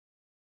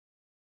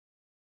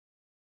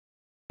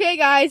Okay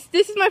guys,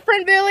 this is my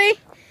friend Billy,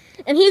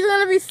 and he's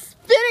gonna be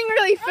spinning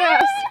really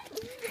fast.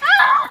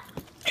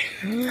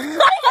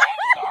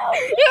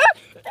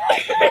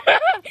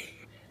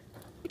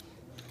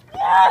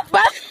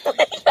 By the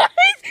way,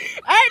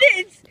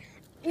 guys,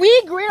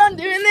 we agreed on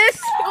doing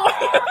this.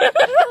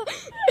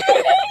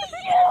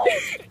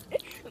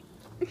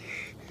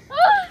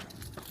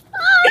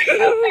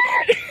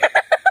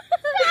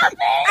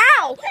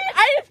 Ow!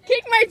 I just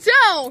kicked my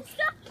toe.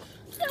 Stop!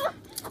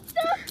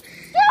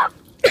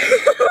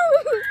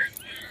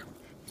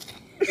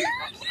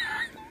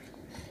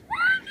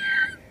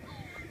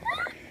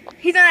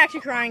 He's not actually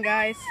crying,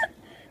 guys.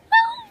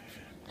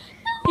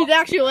 He's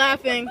actually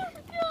laughing.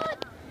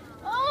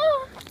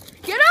 Oh,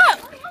 Get up!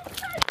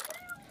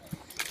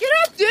 Get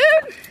up,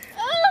 dude!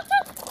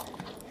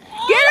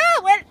 Get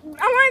up!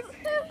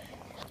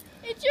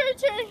 it's your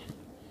turn.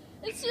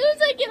 As soon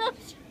as I get up.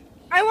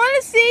 I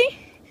want to see.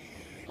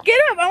 Get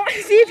up! I want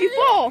to see if you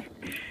fall.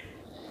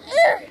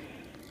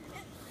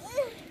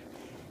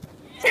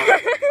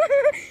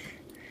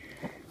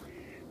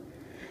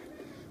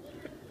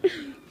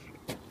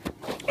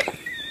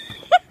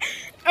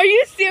 Are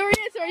you serious?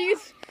 Or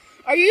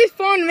are you just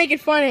phone to make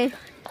it funny?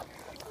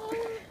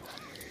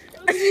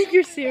 I think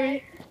you're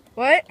serious.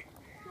 What?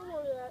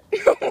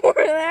 No more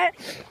of that.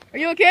 Are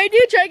you okay,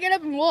 dude? Try to get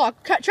up and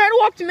walk. Try to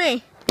walk to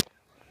me.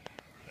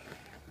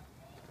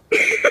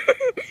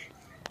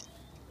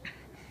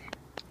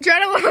 Try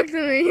to walk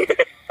to me.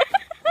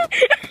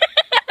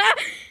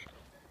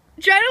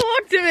 Try to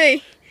walk to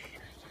me.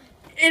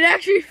 It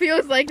actually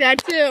feels like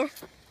that too.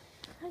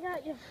 I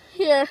got you.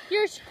 Here.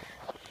 Yours.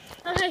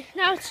 Okay,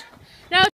 now it's